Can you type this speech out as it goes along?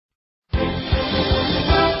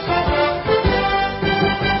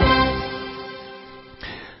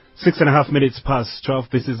6.5 minutes past 12.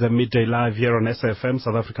 This is a midday live here on SAFM,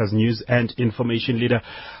 South Africa's news and information leader.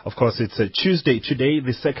 Of course, it's a Tuesday today,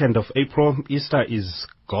 the 2nd of April. Easter is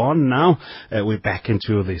gone now. We're back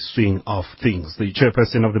into the swing of things. The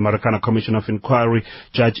chairperson of the Marikana Commission of Inquiry,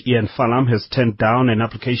 Judge Ian Falam, has turned down an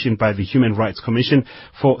application by the Human Rights Commission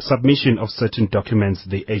for submission of certain documents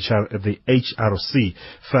the HRC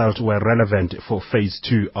felt were relevant for phase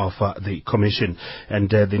 2 of the commission. And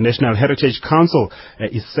the National Heritage Council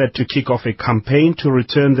is set to kick off a campaign to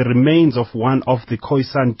return the remains of one of the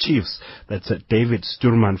Khoisan chiefs, that's David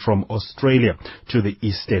Sturman from Australia, to the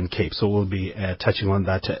Eastern Cape. So we'll be touching on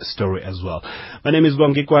that story as well. My name is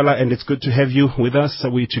Bongi Kwala, and it's good to have you with us.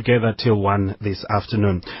 We're together till 1 this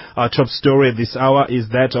afternoon. Our top story this hour is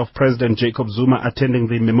that of President Jacob Zuma attending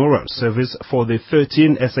the memorial service for the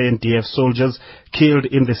 13 SANDF soldiers killed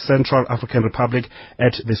in the Central African Republic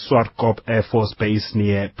at the Swartkop Air Force Base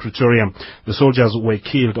near Pretoria. The soldiers were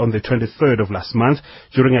killed on the 23rd of last month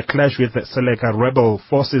during a clash with the Seleka rebel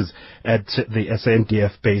forces at the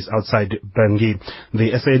SANDF base outside Bangui.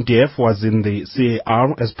 The SANDF was in the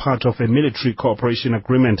CAR as part of a military cooperation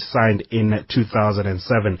agreement signed in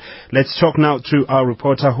 2007. Let's talk now to our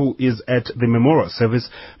reporter who is at the memorial service,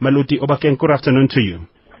 Maluti Obakeng. Good afternoon to you.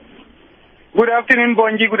 Good afternoon,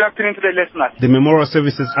 Bonji. Good afternoon to the listeners. The memorial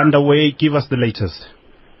service is underway. Give us the latest.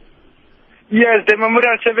 Yes, the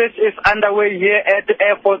memorial service is underway here at the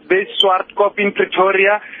Air Force Base Swartkop in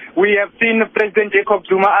Pretoria. We have seen President Jacob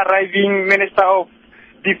Zuma arriving, Minister of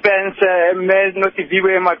Defense, Ms.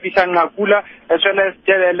 Nosiviwe Mapisa-Nqakula, as well as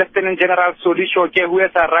Lieutenant General Solly Shoke, who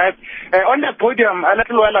has arrived. On the podium, a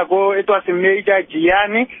little while ago, it was Major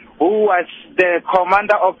Gianni, who was the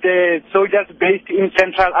commander of the soldiers based in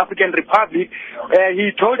Central African Republic.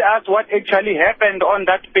 He told us what actually happened on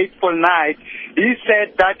that fateful night. He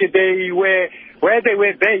said that where they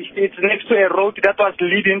were based, it's next to a road that was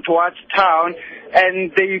leading towards town,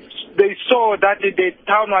 and they saw that the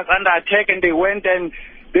town was under attack, and they went and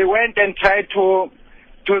tried to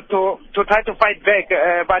try to fight back,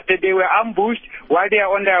 but they were ambushed while they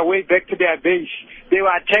are on their way back to their base. They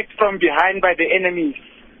were attacked from behind by the enemies.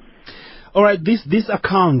 All right, this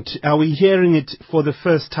account, are we hearing it for the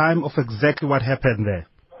first time of exactly what happened there?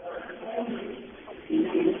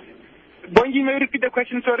 Bongi, may you repeat the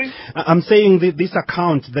question, sorry? I'm saying this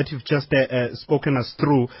account that you've just spoken us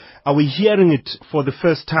through, are we hearing it for the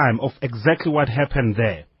first time of exactly what happened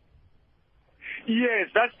there? Yes,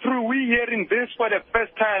 that's true. We're hearing this for the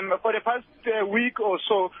first time. For the past week or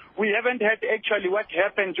so, we haven't heard actually what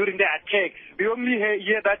happened during the attack. We only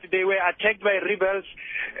hear that they were attacked by rebels,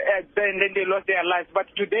 and then they lost their lives. But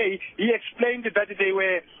today, he explained that they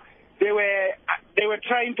were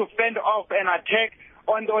trying to fend off an attack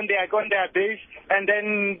on their base, and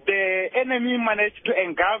then the enemy managed to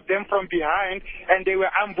engulf them from behind, and they were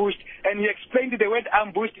ambushed. And he explained the word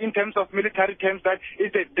ambushed in terms of military terms, that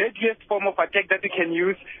it's the deadliest form of attack that you can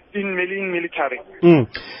use in military.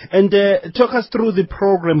 And talk us through the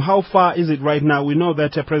program. How far is it right now? We know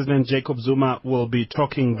that President Jacob Zuma will be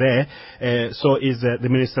talking there. So is the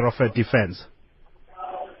Minister of Defense.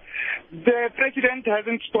 The president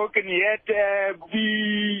hasn't spoken yet.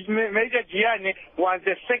 The Major Gianni was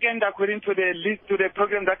the second according to the list, to the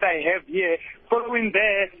program that I have here. Following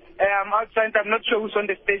there, I'm outside. I'm not sure who's on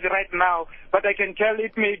the stage right now, but I can tell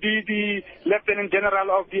it may be the Lieutenant General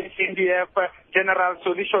of the SANDF, General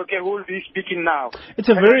Solly Shoke, who will be speaking now.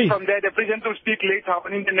 From there, the president will speak later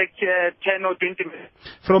on in the next 10 or 20 minutes.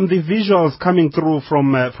 From the visuals coming through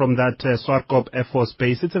from that Swartkop Air Force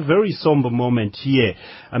Base, it's a very somber moment here.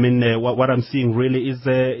 I mean, what I'm seeing really is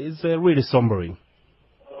really sombering.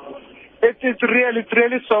 It's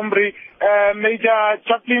really sombering. Major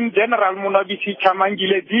Chaplain General Munabisi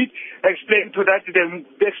Chamangile did explain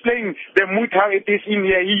the mood how it is in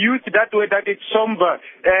here. He used that word that it's somber.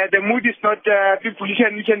 The mood is not people. You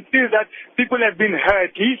can feel that people have been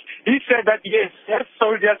hurt. He said that yes,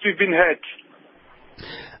 soldiers, we've been hurt.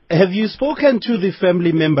 Have you spoken to the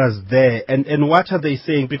family members there, and what are they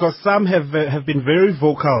saying? Because some have been very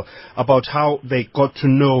vocal about how they got to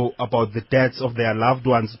know about the deaths of their loved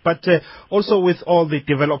ones, but also with all the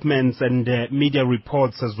developments and media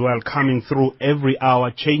reports as well coming through every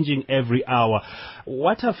hour, changing every hour.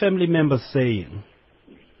 What are family members saying?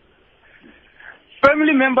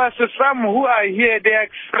 Family members, some who are here, they are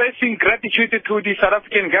expressing gratitude to the South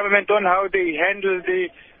African government on how they handle the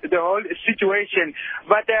whole situation.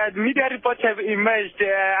 But media reports have emerged.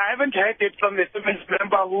 I haven't heard it from the family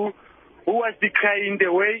member who was decrying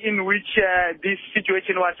the way in which this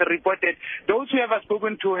situation was reported. Those who have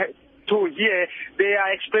spoken to to here, they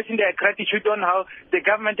are expressing their gratitude on how the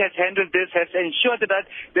government has handled this, has ensured that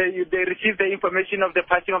they receive the information of the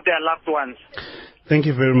passing of their loved ones. Thank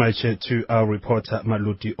you very much to our reporter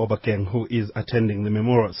Maluti Obakeng, who is attending the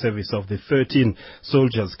memorial service of the 13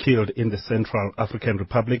 soldiers killed in the Central African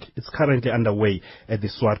Republic. It's currently underway at the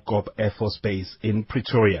Swartkop Air Force Base in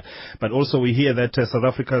Pretoria. But also we hear that South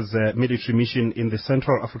Africa's military mission in the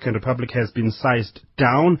Central African Republic has been sized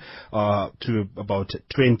down to about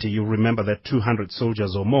 20. You remember that 200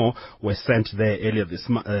 soldiers or more were sent there earlier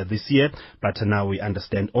this year, but now we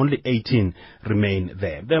understand only 18 remain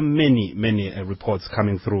there. There are many reports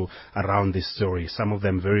coming through around this story, some of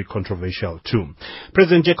them very controversial too.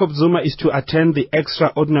 President Jacob Zuma is to attend the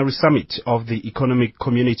extraordinary summit of the Economic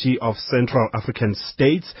Community of Central African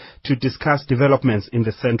States to discuss developments in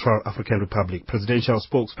the Central African Republic. Presidential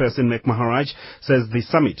spokesperson Mek Maharaj says the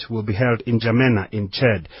summit will be held in N'Djamena in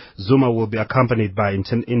Chad. Zuma will be accompanied by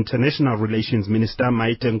International Relations Minister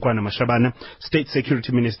Maite Nkwana Mashabane, State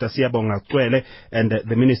Security Minister Siyabonga Cwele, and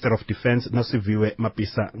the Minister of Defense Nosiviwe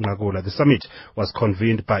Mapisa Ngagula. The summit was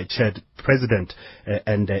convened by Chad President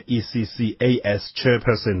and ECCAS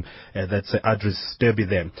Chairperson, that's Adris Derby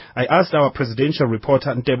there. I asked our presidential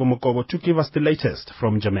reporter Ntebo Mokobo to give us the latest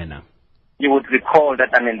from N'Djamena. You would recall that,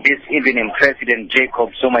 this evening President Jacob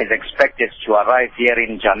Zuma is expected to arrive here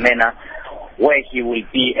in N'Djamena, where he will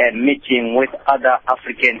be meeting with other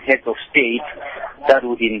African heads of state. That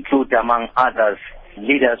would include, among others,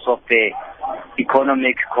 leaders of the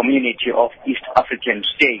Economic Community of East African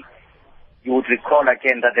States. You would recall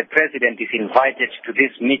again that the president is invited to this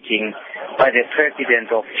meeting by the president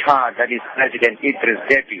of Chad, that is President Idris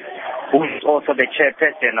Deby, who is also the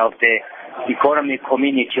chairperson of the Economic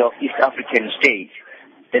Community of East African States.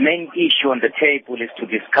 The main issue on the table is to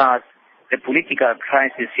discuss the political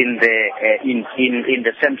crisis in the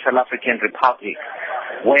Central African Republic,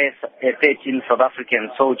 where 13 South African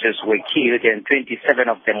soldiers were killed and 27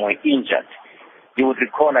 of them were injured. You would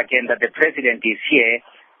recall again that the president is here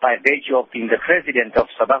by virtue of being the president of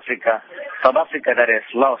South Africa that has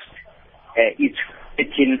lost its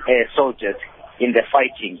 18 soldiers in the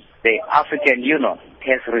fighting. The African Union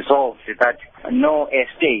has resolved that no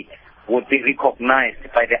state would be recognized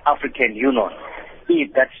by the African Union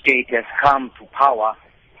if that state has come to power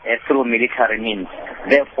through military means.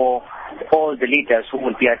 Therefore, all the leaders who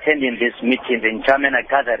will be attending this meeting, the N'Djamena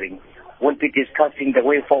gathering, will be discussing the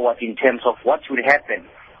way forward in terms of what should happen.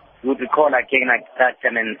 You would recall again that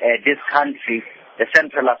this country, the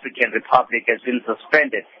Central African Republic, has been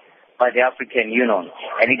suspended by the African Union,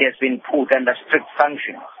 and it has been put under strict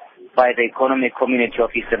sanctions by the Economic Community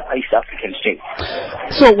of East African States.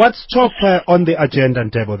 So what's top on the agenda,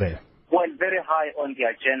 Ntebo, there? Well, very high on the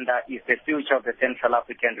agenda is the future of the Central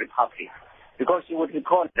African Republic, because you would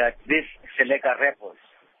recall that these Seleka rebels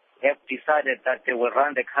have decided that they will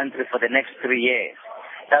run the country for the next 3 years.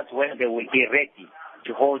 That's when they will be ready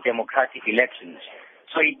to hold democratic elections.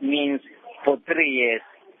 So it means for 3 years,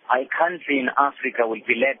 a country in Africa will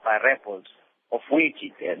be led by rebels, of which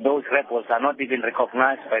those rebels are not even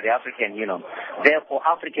recognized by the African Union. Therefore,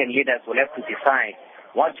 African leaders will have to decide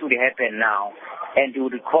what should happen now. And you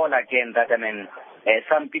recall again that,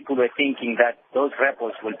 some people were thinking that those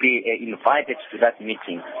rebels will be invited to that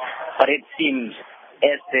meeting. But it seems,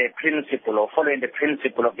 as the principle, or following the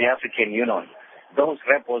principle of the African Union, those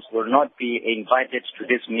rebels will not be invited to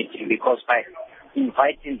this meeting, because by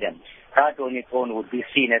inviting them, that on its own would be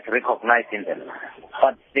seen as recognizing them.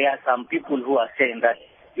 But there are some people who are saying that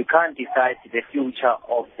you can't decide the future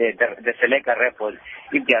of the Seleka rebels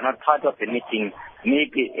if they are not part of the meeting.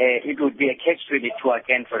 Maybe it would be a catch-22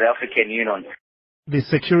 again for the African Union. The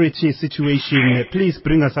security situation, please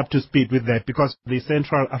bring us up to speed with that, because the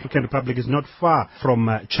Central African Republic is not far from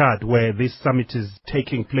Chad, where this summit is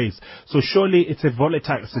taking place. So surely it's a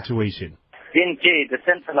volatile situation. Indeed, the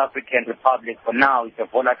Central African Republic for now is a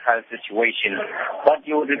volatile situation. But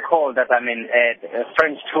you will recall that,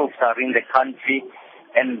 French troops are in the country,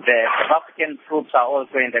 and the South African troops are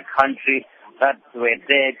also in the country that were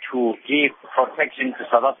there to give protection to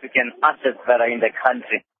South African assets that are in the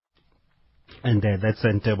country. And that's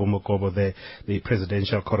Ntebo Mokobo, the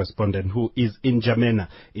presidential correspondent, who is in N'Djamena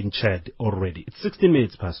in Chad already. It's 16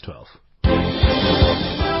 minutes past 12.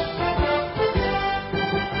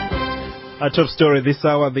 Our top story this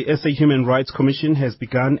hour, the SA Human Rights Commission has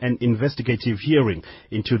begun an investigative hearing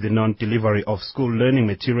into the non-delivery of school learning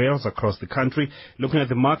materials across the country. Looking at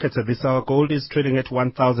the markets at this hour, gold is trading at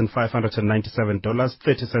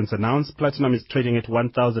 $1,597.30 an ounce. Platinum is trading at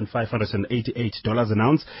 $1,588 an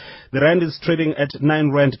ounce. The rand is trading at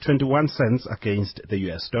R9.21 against the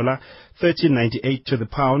US dollar, 13.98 to the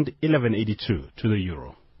pound, 11.82 to the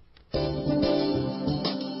euro.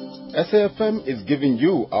 SAFM is giving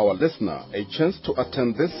you, our listener, a chance to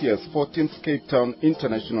attend this year's 14th Cape Town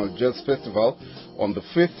International Jazz Festival on the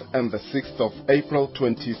 5th and the 6th of April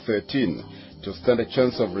 2013. To stand a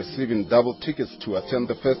chance of receiving double tickets to attend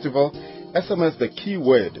the festival, SMS the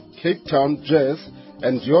keyword Cape Town Jazz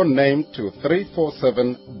and your name to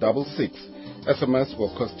 34766. SMS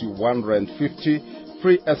will cost you R1.50.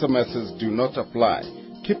 Free SMSs do not apply.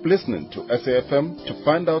 Keep listening to SAFM to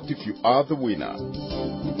find out if you are the winner.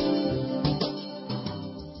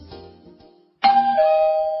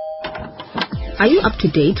 Are you up to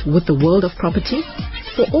date with the world of property?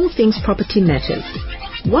 For all things property matters,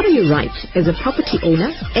 what are your rights as a property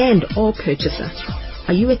owner and or purchaser?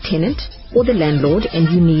 Are you a tenant or the landlord and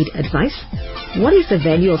you need advice? What is the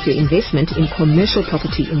value of your investment in commercial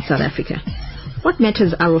property in South Africa? What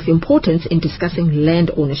matters are of importance in discussing land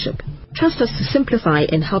ownership? Trust us to simplify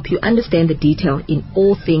and help you understand the detail in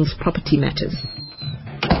all things property matters.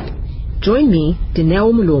 Join me,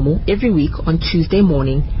 Dineo Mulomo, every week on Tuesday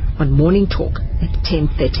morning on Morning Talk at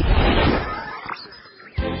 10:30.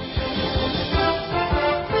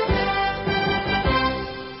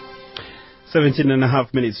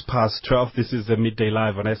 17.5 past 12. This is the Midday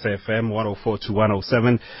Live on SAFM 104 to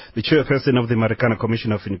 107. The chairperson of the Marikana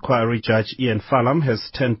Commission of Inquiry, Judge Ian Falam,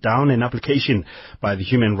 has turned down an application by the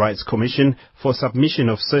Human Rights Commission for submission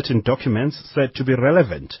of certain documents said to be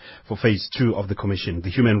relevant for Phase 2 of the Commission. The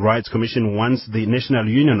Human Rights Commission wants the National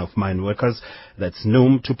Union of Mine Workers, that's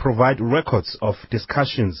NUM, to provide records of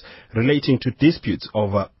discussions relating to disputes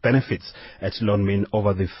over benefits at Lonmin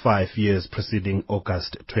over the 5 years preceding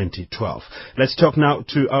August 2012. Let's talk now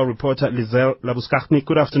to our reporter, Lizelle Labuskaghni.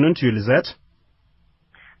 Good afternoon to you, Lizette.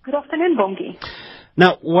 Good afternoon, Bongi.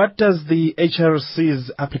 Now, what does the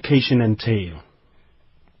HRC's application entail?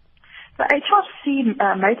 The HRC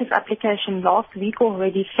made this application last week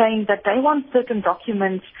already, saying that they want certain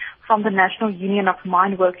documents from the National Union of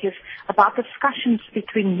Mine Workers about discussions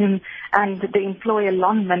between him and the employer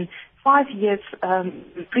Lonmin 5 years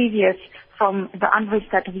previous from the unrest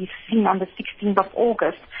that we've seen on the 16th of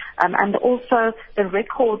August, and also the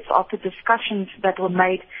records of the discussions that were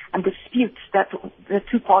made and disputes that the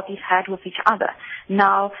two parties had with each other.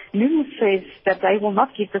 Now, NUM says that they will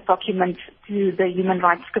not give the documents to the Human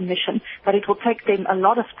Rights Commission, but it will take them a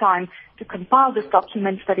lot of time to compile this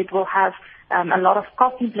document, that it will have a lot of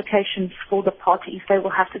cost implications for the parties. They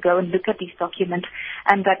will have to go and look at these documents,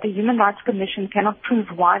 and that the Human Rights Commission cannot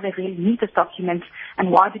prove why they really need this document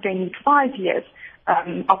and why do they need 5 years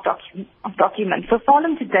of documents. So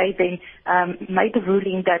Falam today then made the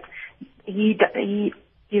ruling that he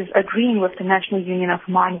is agreeing with the National Union of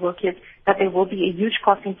Mine Workers that there will be a huge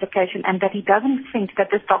cost implication, and that he doesn't think that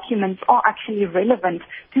these documents are actually relevant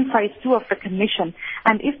to Phase 2 of the Commission.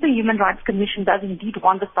 And if the Human Rights Commission does indeed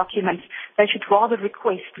want these documents, they should rather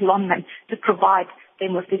request Lonmin to provide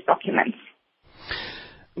them with these documents.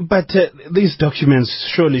 But these documents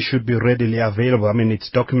surely should be readily available. I mean, it's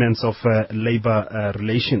documents of labor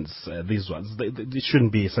relations, these ones. They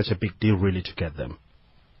shouldn't be such a big deal, really, to get them.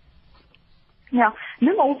 Yeah.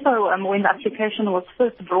 NUM also, when the application was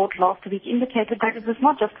first brought last week, indicated that it was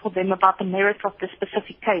not just for them about the merits of the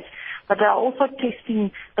specific case, but they are also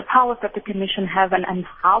testing the powers that the Commission have and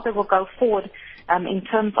how they will go forward in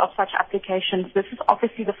terms of such applications. This is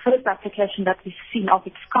obviously the first application that we've seen of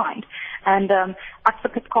its kind. And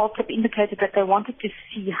Advocate Carl Klip indicated that they wanted to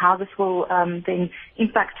see how this will then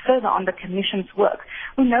impact further on the Commission's work.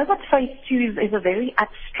 We know that Phase 2 is a very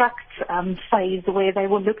abstract phase where they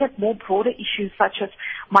will look at more broader issues such as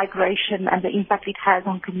migration and the impact it has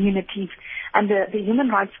on communities. And the Human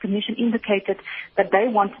Rights Commission indicated that they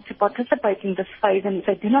wanted to participate in this phase, and if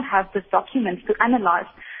they do not have these documents to analyze,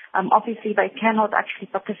 obviously they cannot actually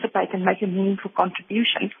participate and make a meaningful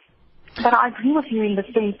contribution. But I agree with you in the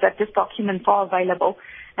sense that these documents are available,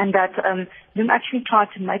 and that NUM actually tried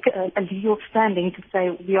to make a legal standing to say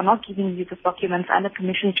we are not giving you these documents and the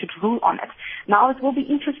Commission should rule on it. Now it will be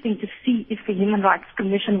interesting to see if the Human Rights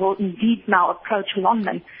Commission will indeed now approach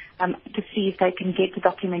Lonmin to see if they can get the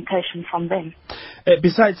documentation from them.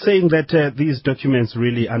 Besides saying that these documents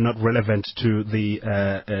really are not relevant to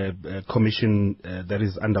the commission that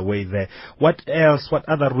is underway there, what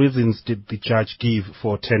other reasons did the judge give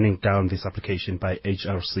for turning down this application by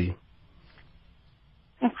HRC?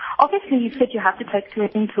 Obviously, you said you have to take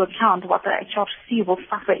into account what the HRC will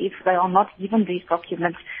suffer if they are not given these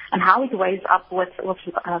documents and how it weighs up with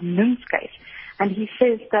NUM's case. And he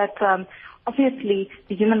says that Obviously,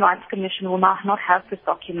 the Human Rights Commission will now not have these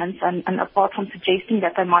documents, and apart from suggesting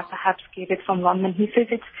that they might perhaps get it from Lonmin, he says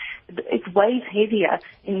it weighs heavier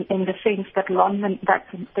in the sense that that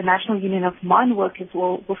the National Union of Mine Workers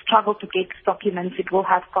will struggle to get documents. It will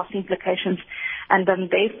have cost implications, and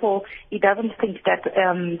therefore he doesn't think that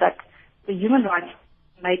the human rights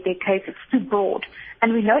made their case. It's too broad.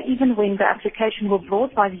 And we know even when the application was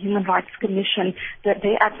brought by the Human Rights Commission, that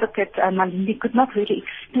their advocate, Malindi, could not really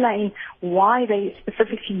explain why they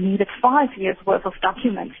specifically needed 5 years' worth of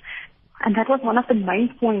documents. And that was one of the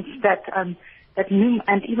main points that NUM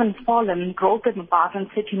and even Farlam grilled them about and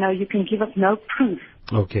said, you can give us no proof.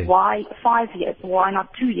 Okay. Why 5 years? Why not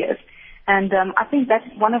 2 years? And I think that's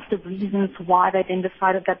one of the reasons why they then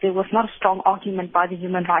decided that there was not a strong argument by the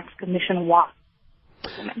Human Rights Commission why.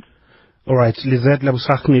 All right, Lizette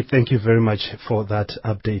Labuschagne, thank you very much for that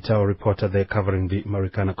update. Our reporter there covering the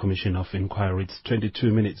Marikana Commission of Inquiry. It's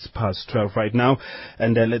 22 minutes past 12 right now.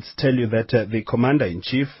 And let's tell you that the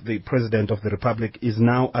Commander-in-Chief, the President of the Republic, is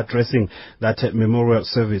now addressing that memorial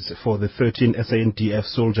service for the 13 SANDF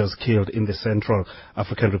soldiers killed in the Central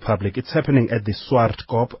African Republic. It's happening at the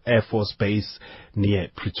Swartkop Air Force Base near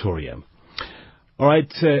Pretoria. All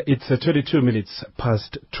right, it's 22 minutes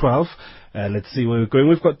past 12. Let's see where we're going.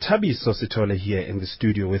 We've got Thabiso Sithole here in the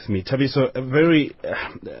studio with me. Thabiso, a very,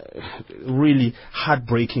 really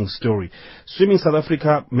heartbreaking story. Swimming South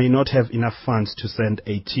Africa may not have enough funds to send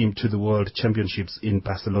a team to the World Championships in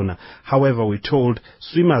Barcelona. However, we're told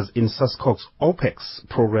swimmers in SASCOC's OPEX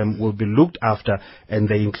program will be looked after, and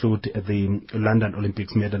they include the London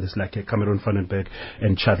Olympics medalists like Cameron Vandenberg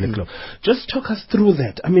and Chad Leclerc. Just talk us through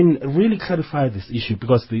that. I mean, really clarify this issue,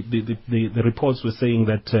 because the reports were saying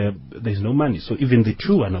that there's no money, so even the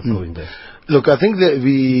two are not going there. Look, I think that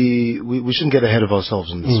we shouldn't get ahead of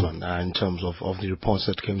ourselves in this one in terms of the reports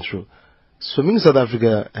that came through. Swimming South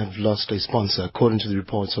Africa have lost a sponsor, according to the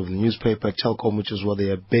reports of the newspaper. Telkom, which is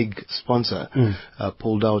their big sponsor,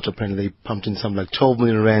 pulled out. Apparently, they pumped in some like 12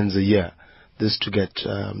 million rands a year. This to get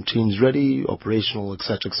teams ready, operational,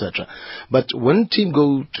 etc., etc. But when team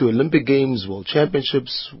go to Olympic Games, World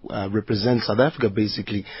Championships, represent South Africa,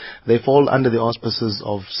 basically, they fall under the auspices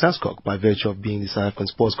of SASCOC by virtue of being the South African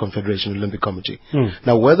Sports Confederation Olympic Committee.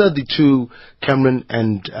 Now, whether the two, Cameron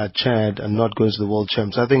and Chad, are not going to the World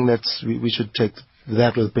Champs, I think we should take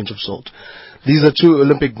that with a pinch of salt. These are two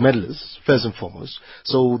Olympic medalists, first and foremost.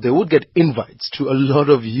 So they would get invites to a lot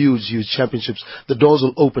of huge championships. The doors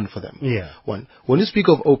will open for them. Yeah. One. When you speak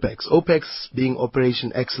of OPEX being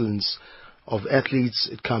Operation Excellence of athletes,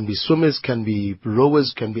 it can be swimmers, can be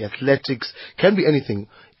rowers, can be athletics, can be anything.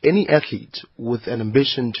 Any athlete with an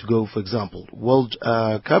ambition to go, for example, World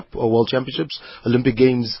Cup or World Championships, Olympic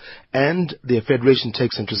Games, and their federation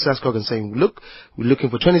takes them to SASCOC and saying, look, we're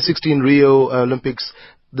looking for 2016 Rio Olympics.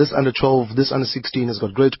 This under 12, this under 16 has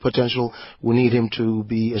got great potential. We need him to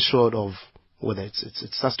be assured of whether it's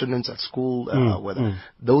sustenance at school, whether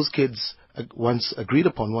those kids, once agreed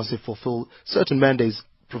upon, once they fulfill certain mandates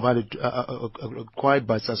provided, acquired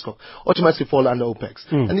by SASCOC, automatically fall under OPEX.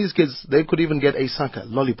 And these kids, they could even get a saka,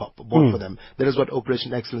 lollipop, bought for them. That is what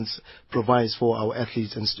Operation Excellence provides for our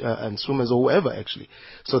athletes and swimmers, or whoever actually.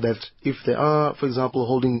 So that if they are, for example,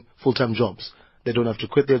 holding full-time jobs, they don't have to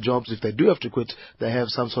quit their jobs. If they do have to quit, they have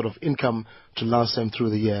some sort of income to last them through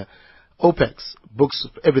the year. OPEX books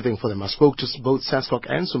everything for them. I spoke to both SASCOC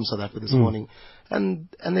and Swim South Africa this morning, and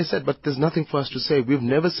they said, but there's nothing for us to say. We've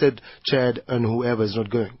never said Chad and whoever is not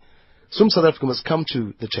going. Swim South Africa must come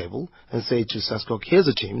to the table and say to SASCOC, here's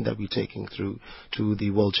a team that we're taking through to the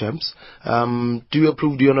World Champs. Do you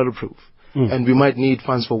approve? Do you not approve? And we might need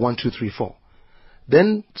funds for 1, 2, 3, 4.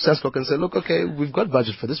 Then SASCOC can say, look, okay, we've got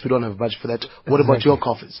budget for this. We don't have a budget for that. What about your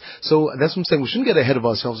coffers? So that's what I'm saying. We shouldn't get ahead of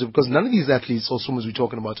ourselves, because none of these athletes or swimmers we're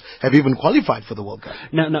talking about have even qualified for the World Cup.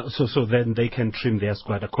 No, so then they can trim their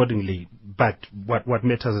squad accordingly. But what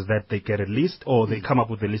matters is that they get a list, or they come up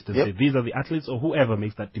with a list and say, these are the athletes, or whoever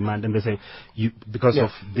makes that demand, and they say, because of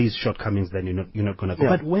these shortcomings, then you're not going to go.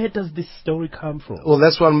 But where does this story come from? Well,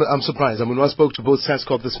 that's why I'm surprised. I mean, when I spoke to both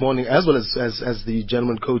SASCOC this morning, as well as the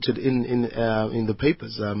gentleman quoted in the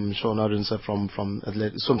papers, Sean Ardenser from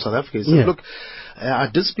South Africa, he said, look, I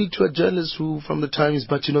did speak to a journalist from the Times,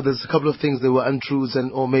 but there's a couple of things that were untruths,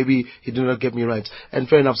 or maybe he did not get me right. And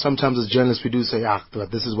fair enough, sometimes as journalists we do say, but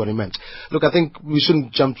this is what he meant. Look, I think we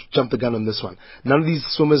shouldn't jump the gun on this one. None of these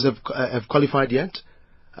swimmers have qualified yet.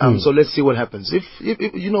 So let's see what happens. If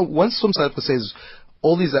once Swim South Africa says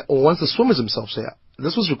all these, or once the swimmers themselves say,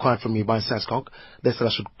 this was required from me by SASCOC. They said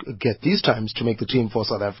I should get these times to make the team for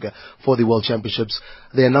South Africa for the World Championships.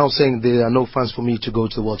 They are now saying there are no funds for me to go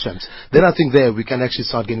to the World Champs. Then I think there we can actually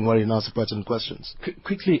start getting worried and ask pertinent questions.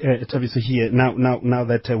 Quickly, Thabiso, here, now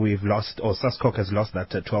that we've lost, or SASCOC has lost that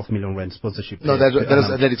 12 million rand sponsorship. No, that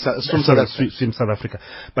is athletics from South Africa. Swim South Africa.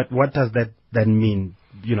 But what does that then mean,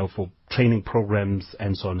 for training programs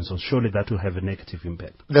and so on and so on? Surely that will have a negative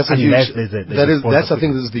impact. That's a huge. I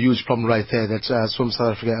think this is the huge problem right there that Swim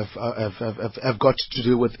South Africa have got to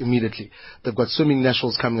deal with immediately. They've got swimming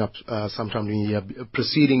nationals coming up sometime in the year,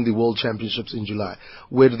 preceding the World Championships in July.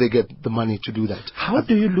 Where do they get the money to do that? How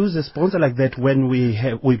do you lose a sponsor like that when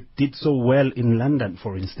we did so well in London,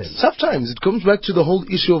 for instance? Sometimes it comes back to the whole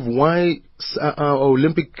issue of why our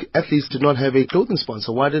Olympic athletes did not have a clothing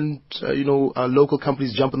sponsor. Why didn't our local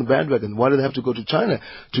companies jump on the bandwagon? Why do they have to go to China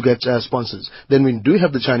to get sponsors? Then we do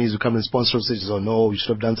have the Chinese who come and sponsor us. Say, "Oh no, we should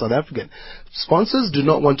have done South African." Sponsors do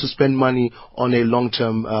not want to spend money on a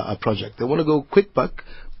long-term project. They want to go quick buck.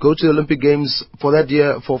 Go to the Olympic Games for that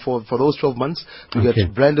year, for those 12 months. We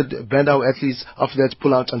get brand our athletes. After that,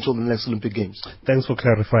 pull out until the next Olympic Games. Thanks for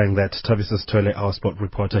clarifying that. Thabiso Sithole, our sport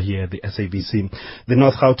reporter here at the SABC. The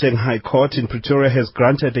North Gauteng High Court in Pretoria has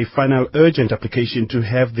granted a final urgent application to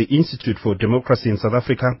have the Institute for Democracy in South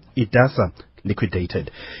Africa, IDASA,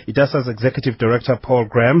 liquidated. IDASA's executive director, Paul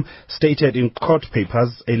Graham, stated in court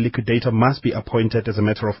papers a liquidator must be appointed as a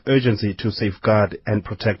matter of urgency to safeguard and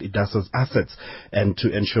protect IDASA's assets and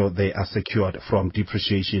to ensure they are secured from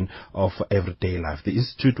depreciation of everyday life. The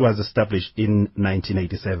institute was established in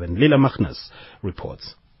 1987. Lila Magnus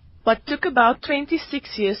reports. What took about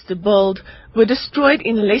 26 years to build were destroyed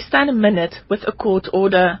in less than a minute with a court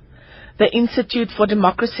order. The Institute for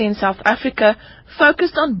Democracy in South Africa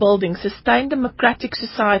focused on building sustained democratic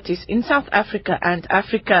societies in South Africa and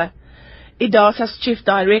Africa. IDASA's Chief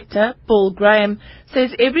Director, Paul Graham,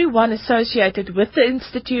 says everyone associated with the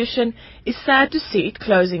institution is sad to see it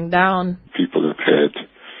closing down. People have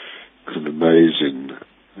had an amazing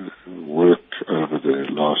work over the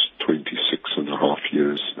last 26 and a half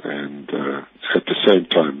years, and at the same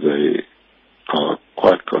time they are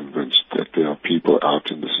quite convinced that there are people out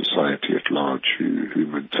in the society at large who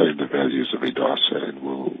maintain the values of IDASA and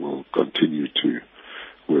will continue to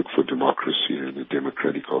work for democracy and a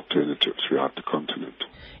democratic alternative throughout the continent.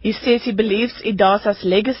 He says he believes IDASA's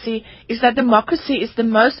legacy is that democracy is the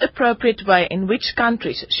most appropriate way in which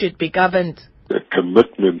countries should be governed. A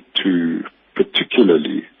commitment to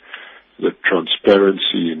particularly the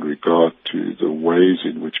transparency in regard to the ways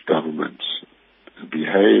in which governments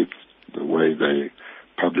behave, the way they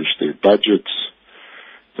publish their budgets,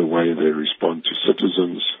 the way they respond to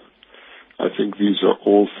citizens. I think these are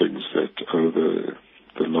all things that over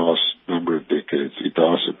the last number of decades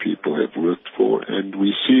IDASA people have worked for, and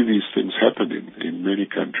we see these things happening in many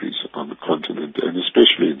countries on the continent and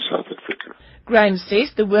especially in South Africa. Graham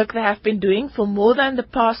says the work they have been doing for more than the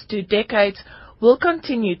past 2 decades will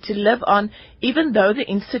continue to live on even though the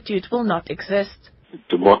institute will not exist.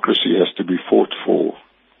 Democracy has to be fought for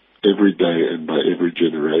every day and by every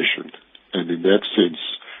generation. And in that sense,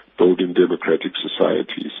 building democratic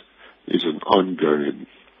societies is an ongoing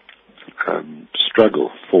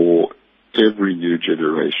struggle for every new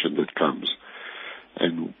generation that comes.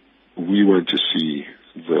 And we want to see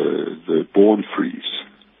the born frees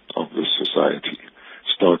of this society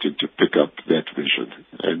starting to pick up that vision.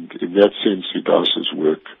 And in that sense, IDASA's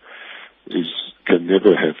work can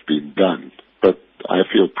never have been done. But I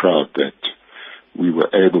feel proud that we were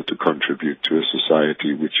able to contribute to a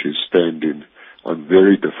society which is standing on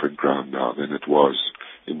very different ground now than it was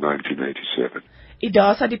in 1987.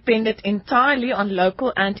 IDASA depended entirely on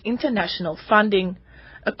local and international funding.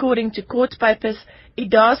 According to court papers,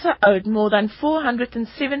 IDASA owed more than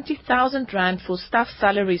 470,000 rand for staff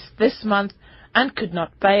salaries this month and could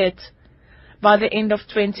not pay it. By the end of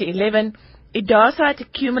 2011, IDASA had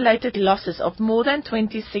accumulated losses of more than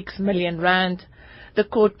 26 million rand. The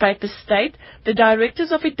court papers state the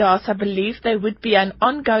directors of IDASA believed there would be an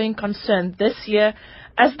ongoing concern this year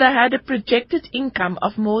as they had a projected income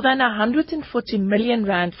of more than 140 million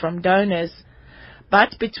rand from donors.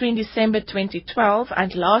 But between December 2012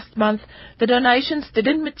 and last month, the donations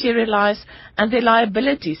didn't materialize and their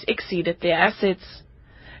liabilities exceeded their assets.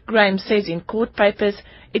 Graham says in court papers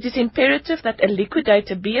it is imperative that a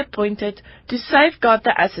liquidator be appointed to safeguard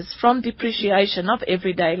the assets from depreciation of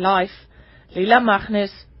everyday life. Lila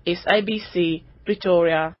Magnus, SABC,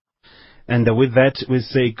 Pretoria. And with that, we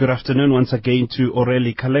say good afternoon once again to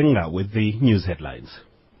Aurelie Kalenga with the news headlines.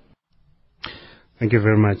 Thank you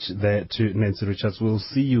very much there to Nancy Richards. We'll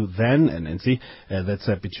see you then, Nancy. That's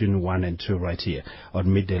between 1 and 2 right here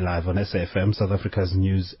on Midday Live on SAFM, South Africa's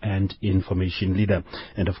news and information leader.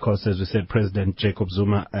 And of course, as we said, President Jacob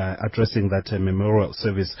Zuma addressing that memorial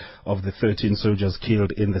service of the 13 soldiers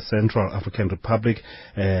killed in the Central African Republic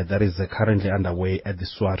that is currently underway at the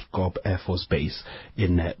Swartkop Air Force Base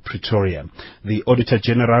in Pretoria. The Auditor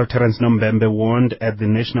General, Terence Nombembe, warned at the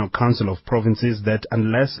National Council of Provinces that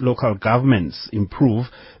unless local governments improve,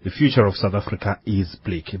 the future of South Africa is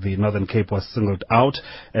bleak. The Northern Cape was singled out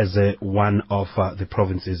as one of the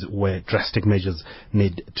provinces where drastic measures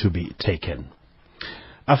need to be taken.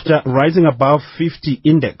 After rising above 50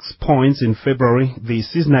 index points in February, the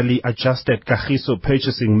seasonally adjusted Kagiso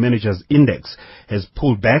Purchasing Managers Index has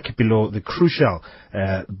pulled back below the crucial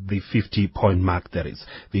the 50-point mark, that is.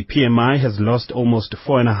 The PMI has lost almost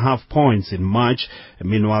 4.5 points in March.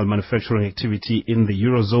 Meanwhile, manufacturing activity in the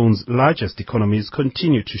Eurozone's largest economies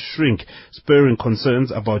continue to shrink, spurring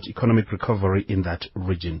concerns about economic recovery in that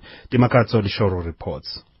region. Dimakatso Lishoro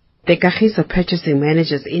reports. The Kagiso Purchasing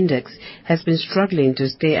Managers Index has been struggling to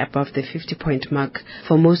stay above the 50-point mark.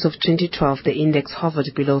 For most of 2012, the index hovered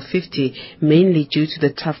below 50, mainly due to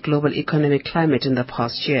the tough global economic climate in the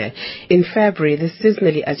past year. In February, the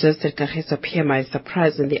seasonally adjusted Kagiso PMI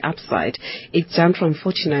surprised on the upside. It jumped from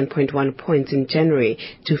 49.1 points in January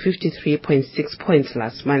to 53.6 points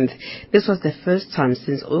last month. This was the first time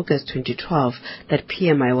since August 2012 that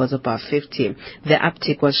PMI was above 50. The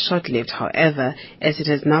uptick was short-lived, however, as it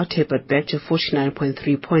has now tapered back to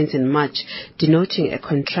 49.3 points in March, denoting a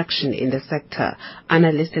contraction in the sector.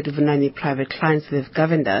 Analyst at Vunani Private Clients Viv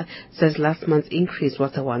Govender says last month's increase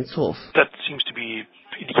was a once-off. That seems to be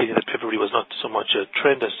indicating that February was not so much a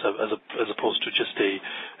trend as opposed to just a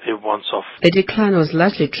once-off. The decline was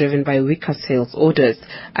largely driven by weaker sales orders.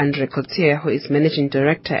 Andre Cotier, who is Managing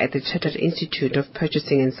Director at the Chartered Institute of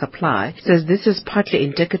Purchasing and Supply, says this is partly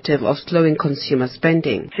indicative of slowing consumer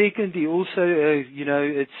spending. Secondly, also,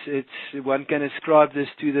 it's one can ascribe this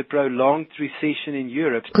to the prolonged recession in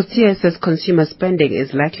Europe. Cotier says consumer spending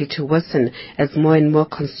is likely to worsen as more and more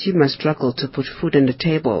consumers struggle to put food on the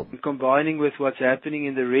table. Combining with what's happening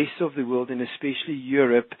in the rest of the world, and especially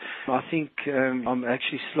Europe, I think I'm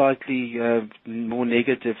actually slightly more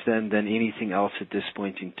negative than anything else at this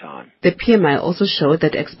point in time. The PMI also showed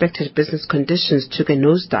that expected business conditions took a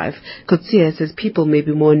nosedive. Coetzee says people may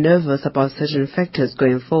be more nervous about certain factors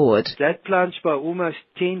going forward. That plunged by almost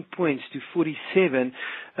 10 points to 47,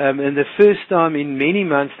 and the first time in many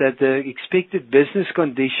months that the expected business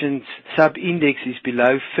conditions sub-index is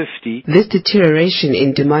below 50. This deterioration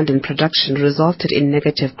in demand and production resulted in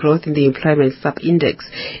negative growth in the employment sub-index.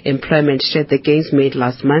 Employment shared the gains made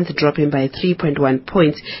last month, dropping by 3.1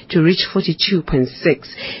 points to reach 42.6.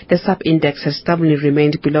 The sub-index has stubbornly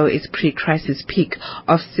remained below its pre-crisis peak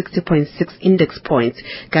of 60.6 index points.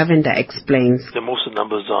 Govender explains. Most of the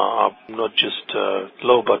numbers are not just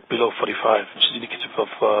low, but below 45, which is indicative of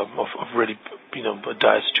really, a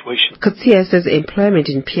dire situation. Coetzee says employment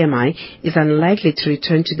in PMI is unlikely to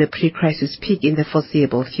return to the pre-crisis peak in the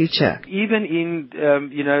foreseeable future. Even in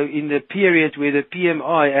the period where the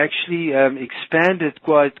PMI actually expanded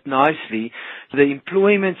quite nicely, the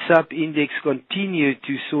employment sub-index continued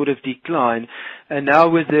to sort of decline. And now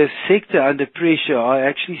with the sector under pressure, I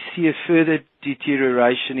actually see a further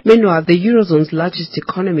deterioration. Meanwhile, the Eurozone's largest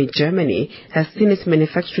economy, Germany, has seen its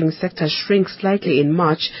manufacturing sector shrink slightly in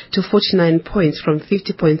March to 49 points from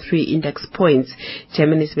 50.3 index points.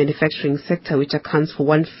 Germany's manufacturing sector, which accounts for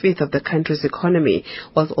 1/5 of the country's economy,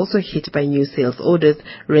 was also hit by new sales orders,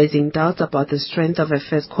 raising doubts about the strength of a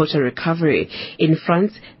first quarter recovery. In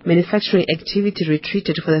France, manufacturing activity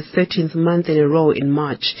retreated for the 13th month in a row in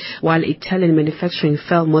March, while Italian manufacturing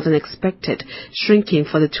fell more than expected, shrinking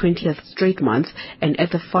for the 20th straight month and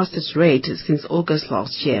at the fastest rate since August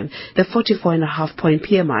last year. The 44.5-point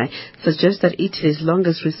PMI suggests that Italy's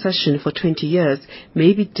longest recession for 20 years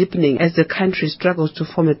may be deepening as the country struggles to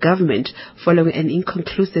form a government following an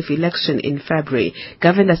inconclusive election in February.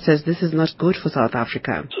 Governor says this is not good for South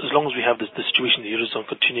Africa. So as long as we have the situation in the Eurozone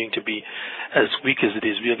continuing to be as weak as it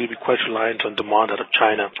is, we are going to be quite reliant on demand out of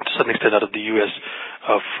China, to some extent out of the US,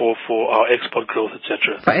 for our export growth,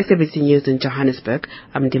 etc. For SABC News in Johannesburg,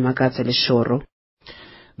 I'm Dimakatso Leshoro.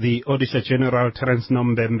 The Auditor General, Terence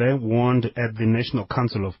Nombembe, warned at the National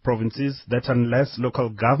Council of Provinces that unless local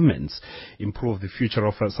governments improve, the future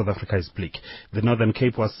of South Africa is bleak. The Northern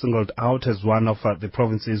Cape was singled out as one of the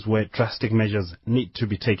provinces where drastic measures need to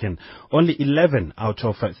be taken. Only 11 out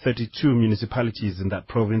of 32 municipalities in that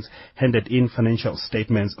province handed in financial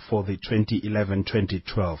statements for the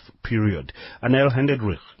 2011-2012 period. Anel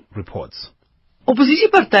Hendrich reports.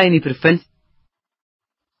 Oppositiepartye in die provinsie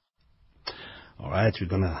All right, we're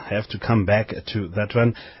going to have to come back to that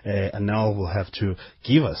one. And now we'll have to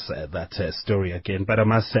give us that story again. But I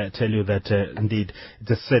must tell you that indeed it's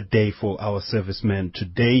a sad day for our servicemen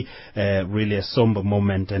today. Really a somber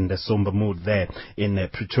moment and a somber mood there in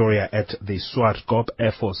Pretoria at the Swartkop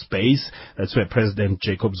Air Force Base. That's where President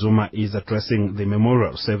Jacob Zuma is addressing the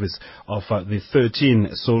memorial service of the 13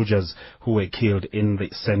 soldiers who were killed in the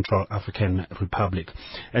Central African Republic.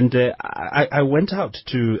 And I went out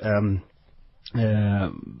to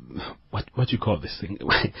what do you call this thing?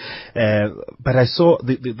 But I saw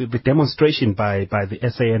the demonstration by the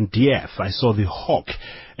SANDF. I saw the Hawk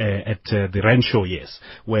at the Rancho, yes,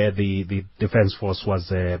 where the Defense Force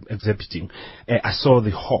was exhibiting. I saw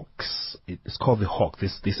the Hawks. It's called the Hawk,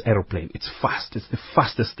 this aeroplane. It's fast. It's the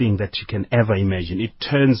fastest thing that you can ever imagine. It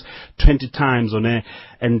turns 20 times on air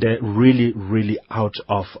and really, really out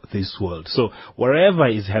of this world. So whatever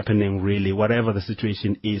is happening, really, whatever the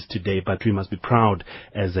situation is today, but we must be proud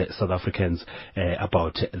as South Africans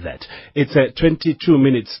about that. It's 22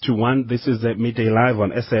 minutes to 1. This is Midday Live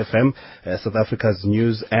on SAFM, South Africa's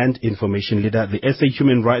news and information leader. The SA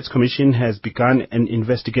Human Rights Commission has begun an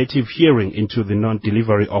investigative hearing into the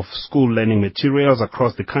non-delivery of school learning materials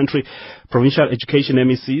across the country. Provincial education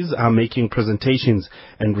MECs are making presentations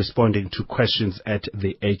and responding to questions at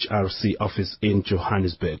the HRC office in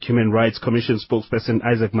Johannesburg. Human Rights Commission spokesperson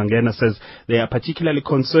Isaac Mangena says they are particularly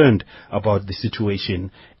concerned about the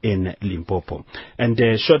situation in Limpopo. And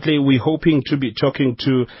shortly we're hoping to be talking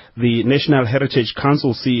to the National Heritage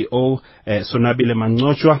Council CEO Sonabile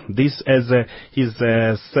Mancoshwa. This as he's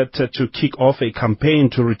set to kick off a campaign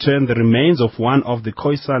to return the remains of one of the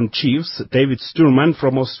Khoisan chiefs, David Stuurman,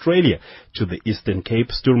 from Australia to the Eastern Cape.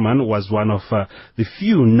 Stuurman was one of the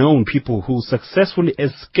few known people who successfully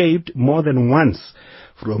escaped more than once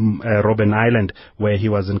from Robben Island, where he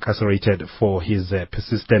was incarcerated for his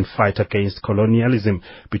persistent fight against colonialism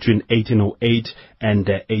between 1808 and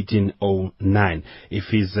 1809. If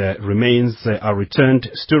his remains are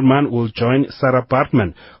returned, Stuurman will join Sarah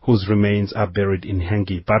Baartman, whose remains are buried in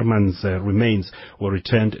Hengi. Baartman's remains were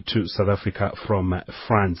returned to South Africa from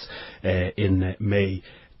France in May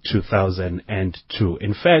 2002.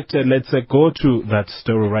 In fact, let's go to that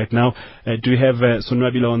story right now. Do you have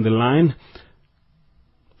Sonwabile on the line?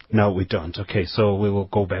 No, we don't. Okay, so we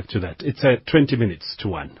will go back to that. It's 20 minutes to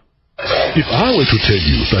 1. If I were to tell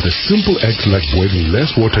you that a simple act like boiling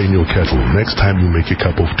less water in your kettle next time you make a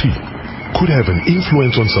cup of tea could have an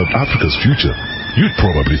influence on South Africa's future, you'd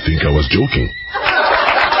probably think I was joking.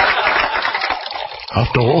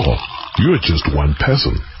 After all, you're just one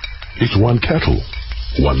person. It's one kettle,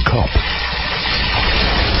 one cup.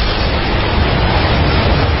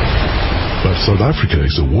 But South Africa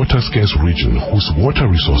is a water-scarce region whose water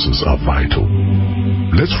resources are vital.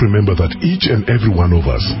 Let's remember that each and every one of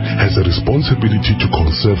us has a responsibility to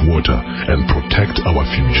conserve water and protect our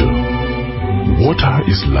future. Water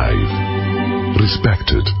is life. Respect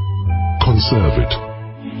it. Conserve it.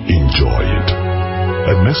 Enjoy it.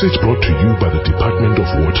 A message brought to you by the Department of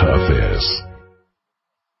Water Affairs.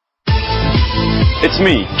 It's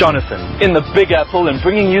me, Jonathan, in the Big Apple and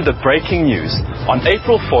bringing you the breaking news. On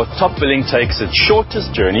April 4th, Top Billing takes its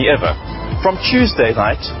shortest journey ever, from Tuesday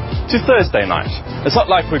night to Thursday night. It's not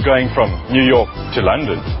like we're going from New York to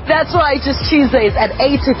London. That's right, just Tuesdays at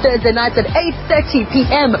 8 to Thursday nights at 8:30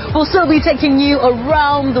 p.m. We'll still be taking you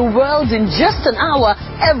around the world in just an hour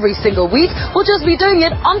every single week. We'll just be doing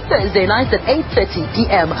it on Thursday nights at 8:30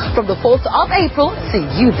 p.m. from the 4th of April. See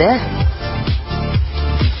you there.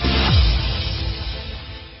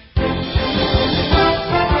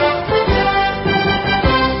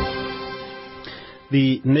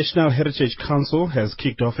 The National Heritage Council has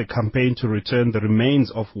kicked off a campaign to return the remains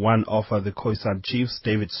of one of the Khoisan chiefs,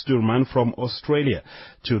 David Stuurman, from Australia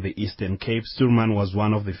to the Eastern Cape. Stuurman was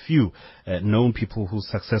one of the few known people who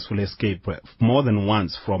successfully escaped more than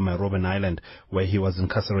once from Robben Island, where he was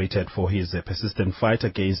incarcerated for his persistent fight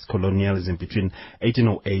against colonialism between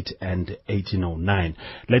 1808 and 1809.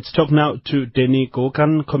 Let's talk now to Danny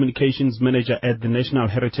Gokan, Communications Manager at the National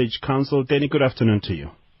Heritage Council. Danny, good afternoon to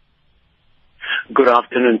you. Good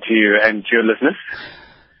afternoon to you and to your listeners.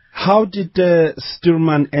 How did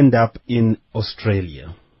Stuurman end up in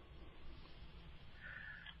Australia?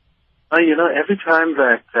 Every time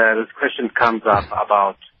that this question comes up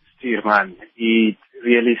about Stuurman, it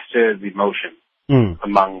really stirs emotion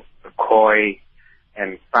among the Khoi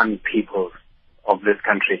and San peoples of this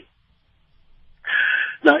country.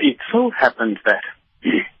 Now, it so happened that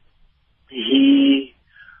he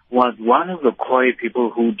was one of the Khoi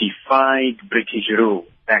people who defied British rule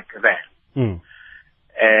back then.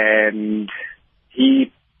 And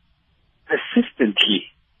he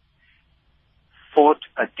persistently fought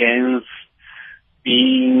against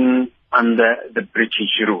being under the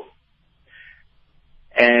British rule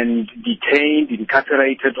and detained,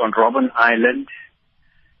 incarcerated on Robben Island,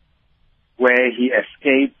 where he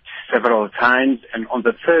escaped several times, and on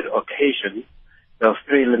the third occasion, the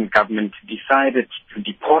Australian government decided to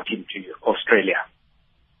deport him to Australia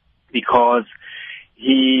because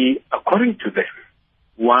he, according to them,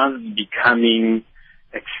 was becoming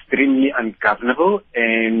extremely ungovernable,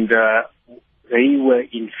 and they were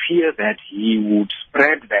in fear that he would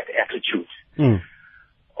spread that attitude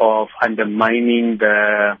of undermining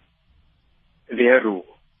their rule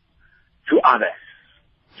to others,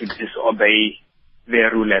 to disobey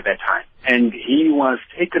their rule at that time. And he was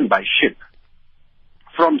taken by ship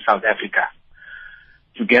from South Africa,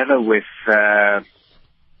 together with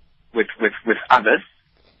others,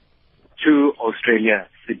 to Australia,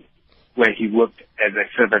 where he worked as a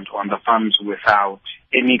servant on the farms without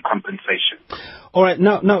any compensation. All right,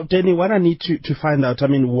 now, Danny, what I need to find out, I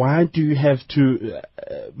mean, why do you have to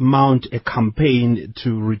mount a campaign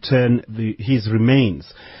to return his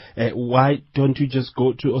remains? Why don't you just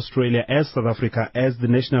go to Australia as South Africa, as the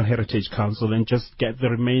National Heritage Council, and just get the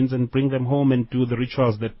remains and bring them home and do the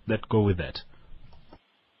rituals that go with that?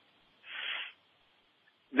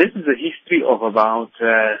 This is a history of about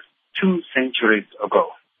 2 centuries ago.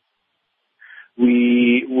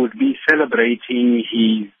 We would be celebrating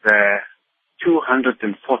his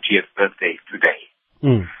 240th birthday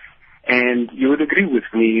today. And you would agree with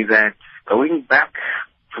me that going back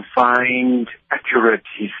to find accurate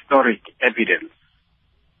historic evidence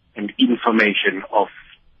and information of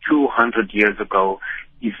 200 years ago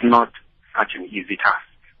is not such an easy task.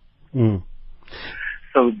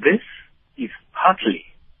 So this is partly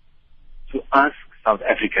to ask South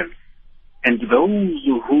Africans and those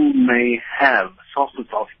who may have sources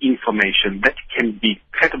of information that can be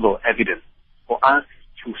credible evidence for us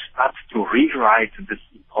to start to rewrite this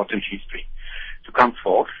important history, to come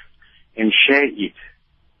forth and share it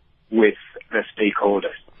with the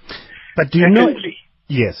stakeholders. But do you Secondly,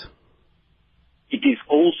 Yes. It is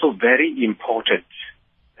also very important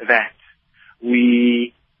that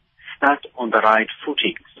we start on the right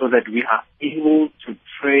footing so that we are able to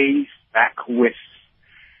trace back with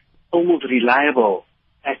almost reliable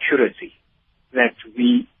accuracy that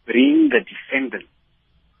we bring the descendants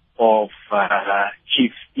of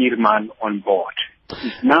Chief Spearman on board.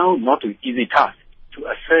 It's now not an easy task to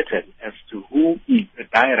ascertain as to who is a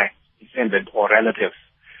direct descendant or relative.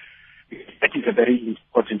 That is a very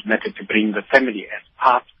important matter to bring the family as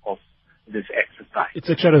part of this exercise. It's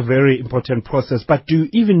actually a very important process, but do you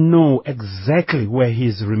even know exactly where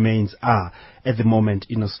his remains are at the moment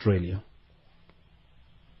in Australia?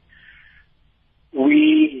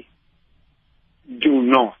 We do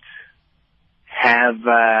not have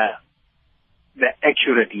the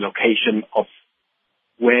accurate location of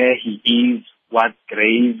where he is, what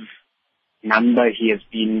grave number he has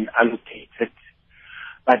been allocated,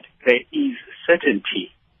 but there is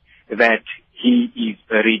certainty that he is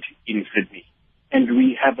buried in Sydney. And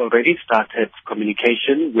we have already started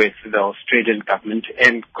communication with the Australian government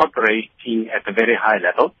and cooperating at a very high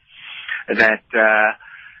level that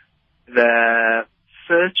the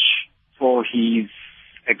search for his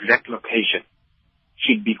exact location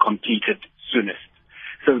should be completed soonest,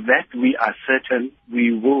 so that we are certain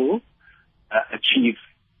we will achieve,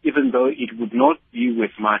 even though it would not be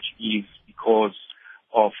with much ease because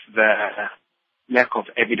of the lack of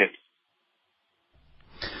evidence.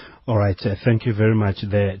 All right. Thank you very much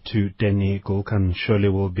there to Danny Gulkan. Surely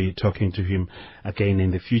we'll be talking to him again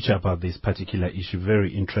in the future about this particular issue.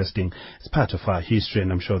 Very interesting. It's part of our history,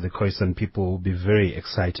 and I'm sure the Khoisan people will be very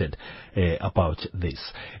excited about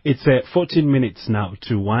this. It's 14 minutes now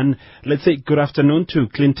to 1. Let's say good afternoon to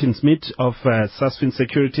Clinton Smith of Sasfin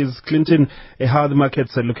Securities. Clinton, how are the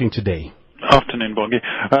markets looking today? Afternoon, Bongi.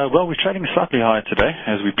 Well, we're trading slightly higher today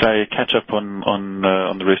as we play catch up on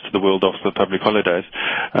the rest of the world after the public holidays.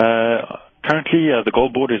 Currently, the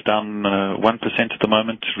gold board is down 1% at the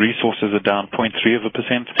moment. Resources are down 0.3%.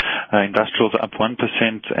 Industrials are up 1%,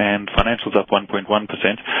 and financials up 1.1%.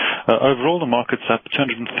 Overall, the market's up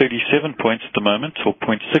 237 points at the moment, or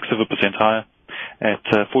 0.6% higher, at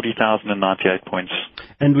 40,098 points.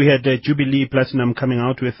 And we had Jubilee Platinum coming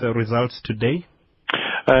out with results today.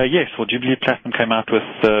 Yes, well, Jubilee Platinum came out with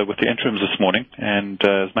the interims this morning, and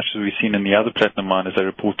as much as we've seen in the other platinum miners, they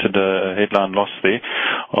reported a headline loss there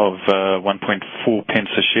of 1.4 pence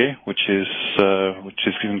a share, which is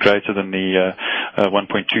even greater than the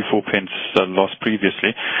 1.24 pence loss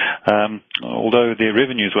previously. Although their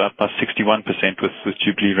revenues were up by 61% with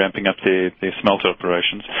Jubilee ramping up their smelter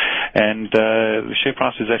operations, and the share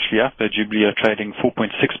price is actually up. Jubilee are trading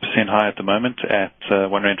 4.6% higher at the moment at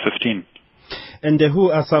R1.15. And who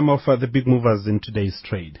are some of the big movers in today's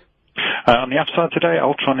trade? On the upside today,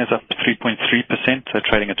 Altron is up 3.3%,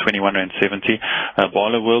 trading at 21.70 rand.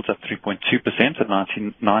 Barloworld's up 3.2% at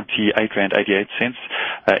 98.88 rand.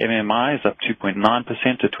 MMI is up 2.9%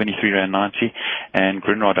 at 23.90 rand, and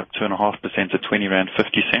Grindrod up 2.5% at 20.50 rand.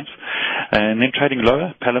 And then trading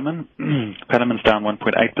lower, Palamon's down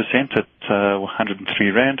 1.8% at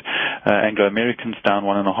 103 rand. Anglo American's down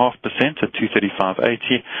 1.5% at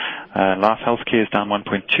 235.80. Life Healthcare is down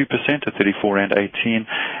 1.2% at 34.18 rand.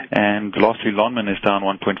 And lastly, Lonmin is down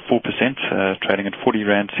 1.4%, trading at 40.60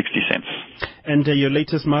 rand. And your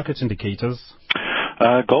latest market indicators?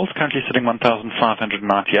 Gold's currently sitting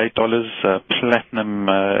 $1,598. Platinum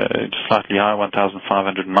slightly higher,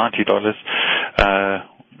 $1,590.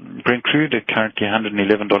 Brent crude at currently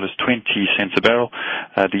 $111.20 a barrel.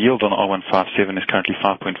 The yield on R157 is currently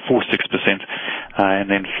 5.46%. And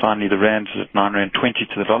then finally the rands is at 9 rand 20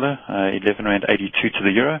 to the dollar, 11 rand 82 to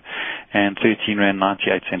the euro, and 13 rand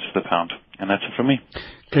 98 cents to the pound. And that's it from me.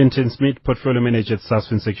 Clinton Smith, Portfolio Manager at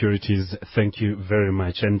Sasfin Securities, thank you very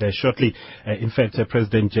much. And shortly, in fact,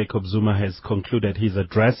 President Jacob Zuma has concluded his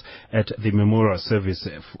address at the memorial service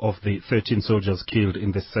of the 13 soldiers killed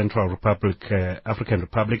in the Central African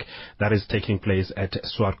Republic that is taking place at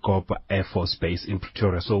Swartkop Air Force Base in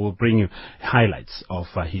Pretoria. So we'll bring you highlights of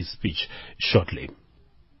his speech shortly.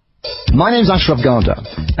 My name is Ashraf Garda,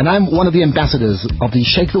 and I'm one of the ambassadors of the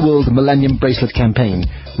Shake the World Millennium Bracelet campaign,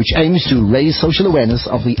 which aims to raise social awareness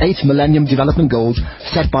of the 8 Millennium Development Goals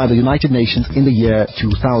set by the United Nations in the year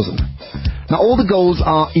 2000. Now, all the goals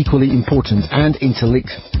are equally important and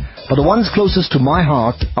interlinked, but the ones closest to my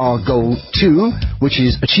heart are Goal 2, which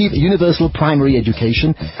is achieve universal primary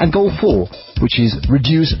education, and Goal 4, which is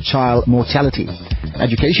reduce child mortality.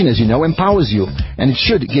 Education, as you know, empowers you, and it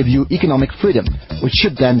should give you economic freedom, which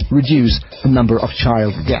should then reduce the number of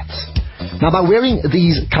child deaths. Now, by wearing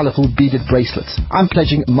these colorful beaded bracelets, I'm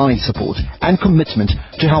pledging my support and commitment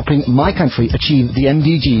to helping my country achieve the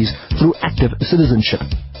MDGs through active citizenship.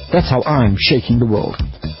 That's how I'm shaking the world.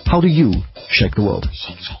 How do you shake the world?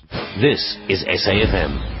 This is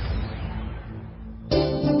SAFM.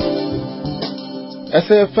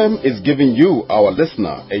 SAFM is giving you, our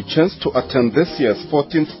listener, a chance to attend this year's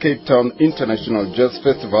 14th Cape Town International Jazz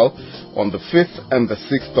Festival on the 5th and the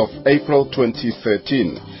 6th of April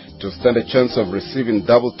 2013. To stand a chance of receiving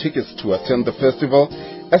double tickets to attend the festival,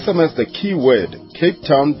 SMS the keyword Cape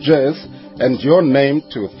Town Jazz and your name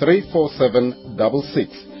to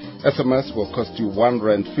 34766. SMS will cost you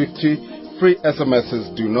R1.50. Free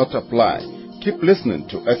SMSs do not apply. Keep listening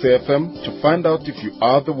to SAFM to find out if you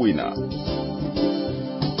are the winner.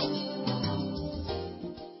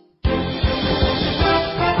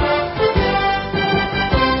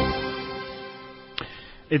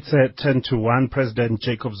 It's 10 to 1. President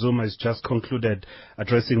Jacob Zuma has just concluded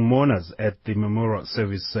addressing mourners at the memorial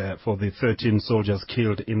service for the 13 soldiers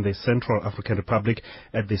killed in the Central African Republic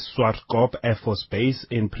at the Swartkop Air Force Base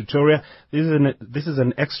in Pretoria. This is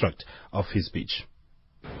an extract of his speech.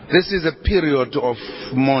 This is a period of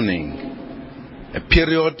mourning, a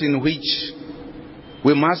period in which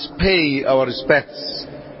we must pay our respects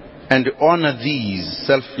and honor these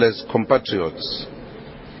selfless compatriots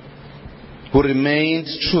who remained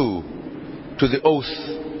true to the oath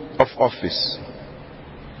of office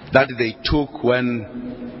that they took when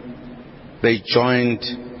they joined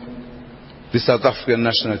the South African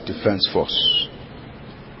National Defence Force.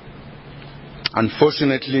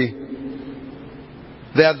 Unfortunately,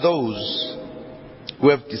 there are those who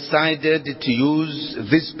have decided to use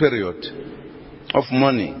this period of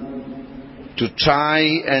mourning to try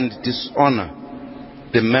and dishonor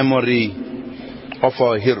the memory of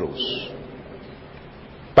our heroes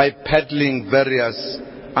by peddling various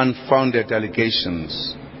unfounded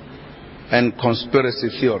allegations and conspiracy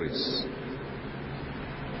theories.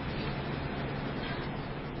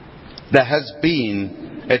 There has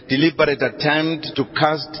been a deliberate attempt to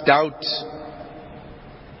cast doubt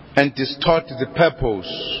and distort the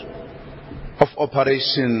purpose of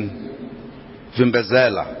Operation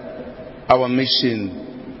Vimbezela, our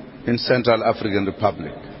mission in Central African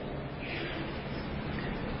Republic.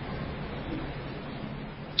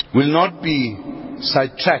 Will not be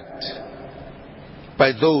sidetracked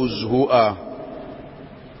by those who are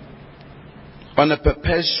on a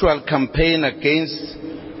perpetual campaign against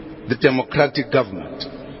the democratic government.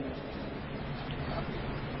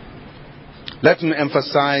 Let me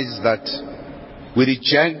emphasize that we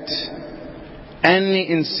reject any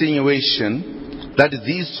insinuation that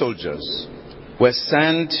these soldiers were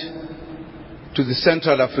sent to the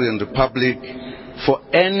Central African Republic for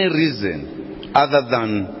any reason other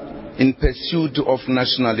than in pursuit of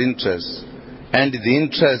national interests and the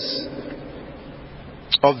interests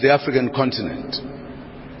of the African continent.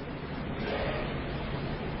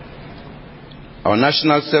 Our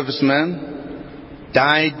national servicemen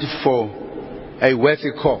died for a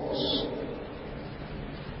worthy cause.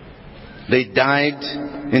 They died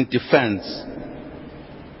in defense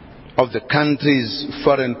of the country's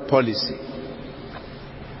foreign policy.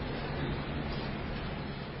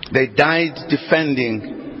 They died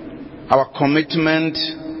defending our commitment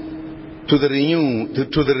to the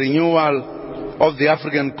renewal of the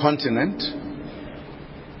African continent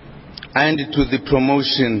and to the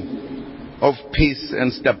promotion of peace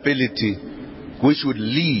and stability, which would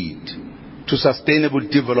lead to sustainable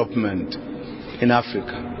development in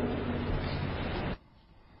Africa.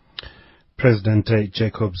 President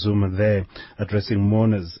Jacob Zuma there addressing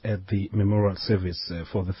mourners at the memorial service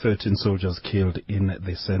for the 13 soldiers killed in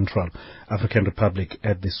the Central African Republic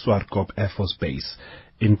at the Swartkop Air Force Base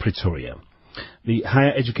in Pretoria. The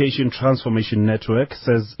Higher Education Transformation Network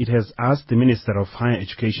says it has asked the Minister of Higher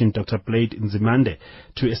Education, Dr. Blade Nzimande,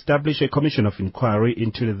 to establish a commission of inquiry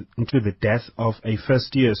into the death of a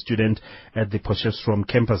first-year student at the Potchefstroom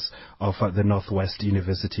campus of the Northwest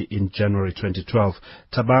University in January 2012.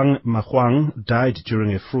 Tabang Mahwang died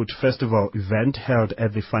during a fruit festival event held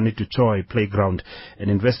at the Fanny Du Toit playground. An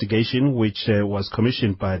investigation which was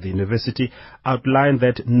commissioned by the university outlined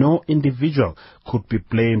that no individual could be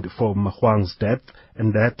blamed for Mahwang's death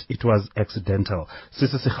and that it was accidental.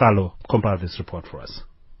 Sisa Sikhalo compiled this report for us.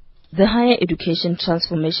 The Higher Education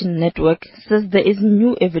Transformation Network says there is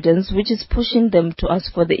new evidence which is pushing them to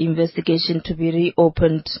ask for the investigation to be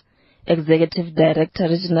reopened. Executive Director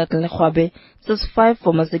Reginald Lekwabe says 5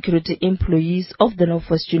 former security employees of the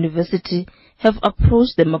Northwest University have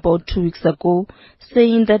approached them about 2 weeks ago,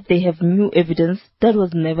 saying that they have new evidence that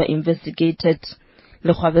was never investigated.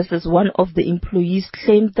 Lekwabe says one of the employees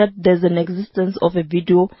claimed that there's an existence of a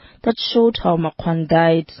video that showed how Makwan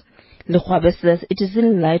died. Lekwabe says it is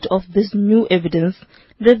in light of this new evidence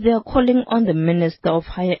that they are calling on the Minister of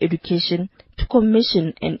Higher Education to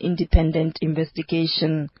commission an independent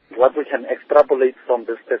investigation. What we can extrapolate from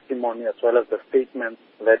this testimony as well as the statements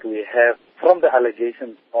that we have from the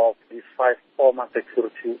allegations of these 5 former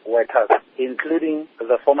security workers, including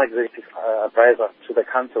the former executive advisor to the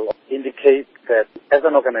council, indicate that as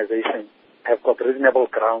an organization have got reasonable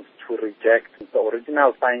grounds to reject the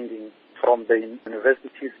original findings from the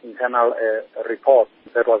university's internal report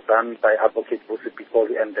that was done by Advocate Busi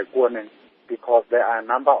Pikoli and the Kuonen, because there are a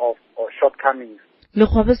number of shortcomings.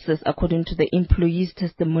 Lekwabe says according to the employees'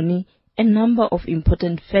 testimony, a number of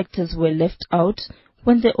important factors were left out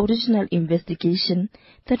when the original investigation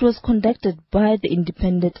that was conducted by the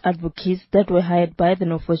independent advocates that were hired by the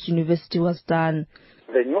Northwest University was done.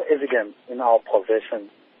 The new evidence in our possession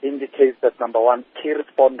indicates that, number one, key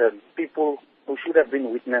respondents, people who should have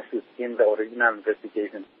been witnesses in the original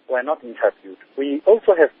investigation, were not interviewed. We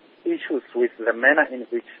also have issues with the manner in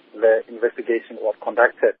which the investigation was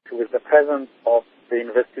conducted, with the presence of the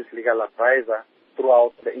university's legal advisor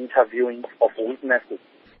throughout the interviewing of witnesses.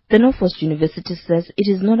 The Northwest University says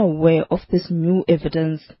it is not aware of this new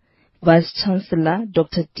evidence. Vice-Chancellor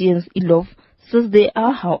Dr. Tiens Ilov says they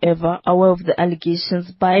are, however, aware of the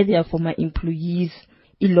allegations by their former employees.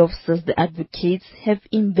 Ilov says the advocates have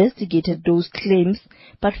investigated those claims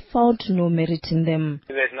but found no merit in them.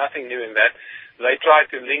 There's nothing new in that. They try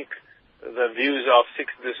to link the views of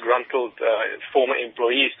 6 disgruntled former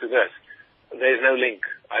employees to this. There's no link.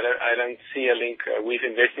 I don't see a link. We've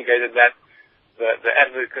investigated that. The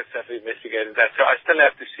advocates have investigated that. So I still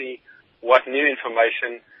have to see what new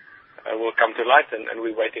information will come to light, and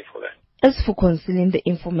we're waiting for that. As for concealing the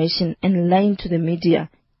information and lying to the media,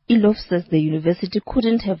 Ilov says the university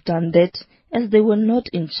couldn't have done that as they were not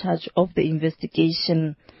in charge of the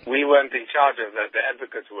investigation. We weren't in charge of that. The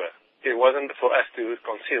advocates were. It wasn't for us to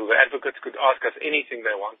conceal. The advocates could ask us anything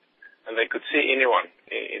they want, and they could see anyone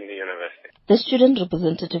in the university. The Student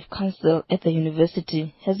Representative Council at the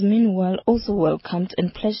university has meanwhile also welcomed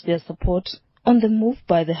and pledged their support on the move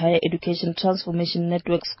by the Higher Education Transformation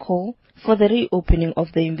Network's call for the reopening of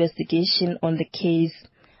the investigation on the case.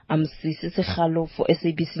 I'm Sisi Sekhalo for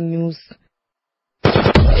SABC News.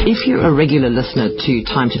 If you're a regular listener to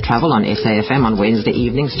Time to Travel on SAFM on Wednesday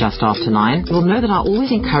evenings just after 9, you'll know that I always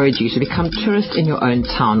encourage you to become tourist in your own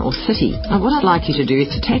town or city. Now, what I'd like you to do is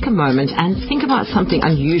to take a moment and think about something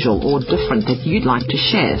unusual or different that you'd like to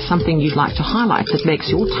share, something you'd like to highlight that makes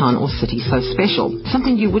your town or city so special,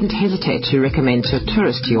 something you wouldn't hesitate to recommend to a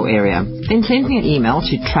tourist to your area. Then send me an email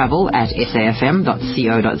to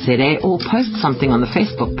travel@safm.co.za or post something on the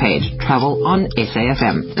Facebook page, Travel on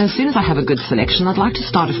SAFM. And as soon as I have a good selection, I'd like to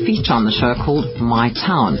start a feature on the show called My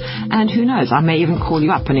Town. And who knows, I may even call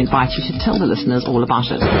you up and invite you to tell the listeners all about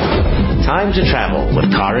it. Time to Travel with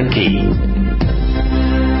Karen Key.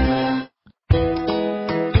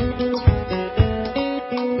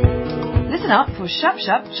 Listen up for Shop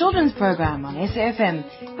Shop Children's Program on SAFM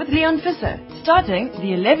with Leon Visser, starting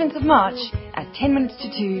the 11th of March at 10 minutes to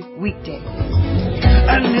 2 weekdays.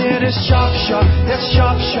 And it is Shop Shop, that's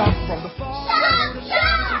Shop Shop from the fall.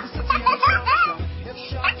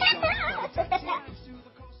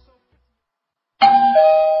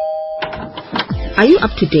 Are you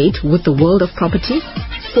up to date with the world of property?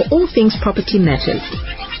 For all things property matters.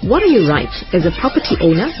 What are your rights as a property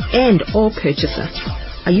owner and or purchaser?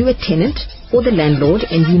 Are you a tenant or the landlord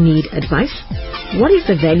and you need advice? What is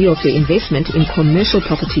the value of your investment in commercial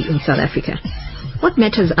property in South Africa? What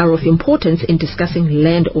matters are of importance in discussing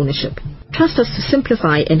land ownership? Trust us to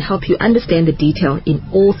simplify and help you understand the detail in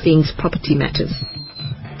all things property matters.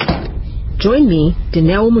 Join me,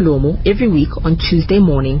 Dineo Mulomo, every week on Tuesday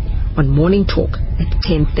morning on Morning Talk at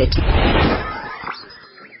 10:30.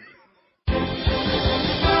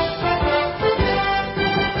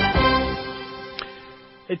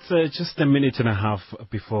 It's just a minute and a half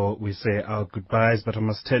before we say our goodbyes, but I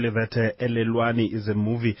must tell you that Elelwani is a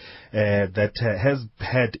movie that has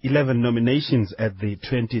had 11 nominations at the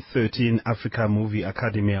 2013 Africa Movie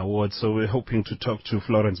Academy Awards. So we're hoping to talk to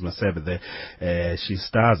Florence Masebe there. She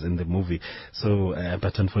stars in the movie. So,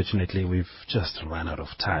 but unfortunately, we've just run out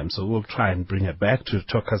of time. So we'll try and bring her back to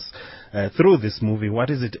talk us through this movie. What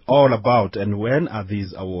is it all about, and when are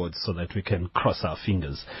these awards, so that we can cross our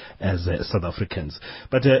fingers as South Africans.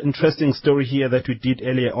 But interesting story here that we did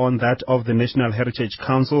earlier on, that of the National Heritage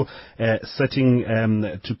Council setting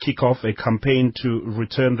to kick off a campaign to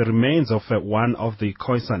return the remains of one of the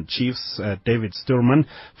Khoisan chiefs, David Stuurman,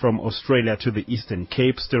 from Australia to the Eastern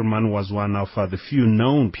Cape. Stuurman was one of the few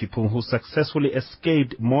known people who successfully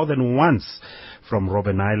escaped more than once from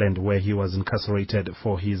Robben Island, where he was incarcerated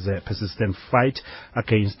for his persistent fight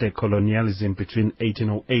against colonialism between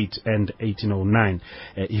 1808 and 1809.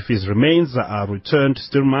 If his remains are returned,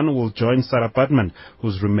 Stuurman will join Sarah Baartman,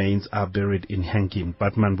 whose remains are buried in Henkin.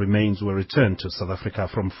 Baartman remains were returned to South Africa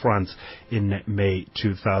from France in May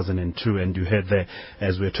 2002. And you heard there,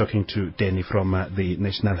 as we're talking to Danny from the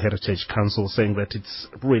National Heritage Council, saying that it's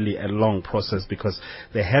really a long process because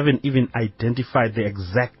they haven't even identified the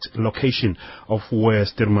exact location of where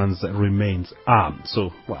Stuurman's remains are.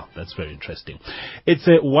 So, well, that's very interesting. It's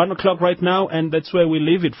 1 o'clock right now, and that's where we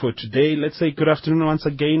leave it for today. Let's say good afternoon once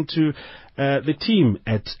again to the team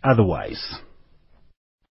at Otherwise.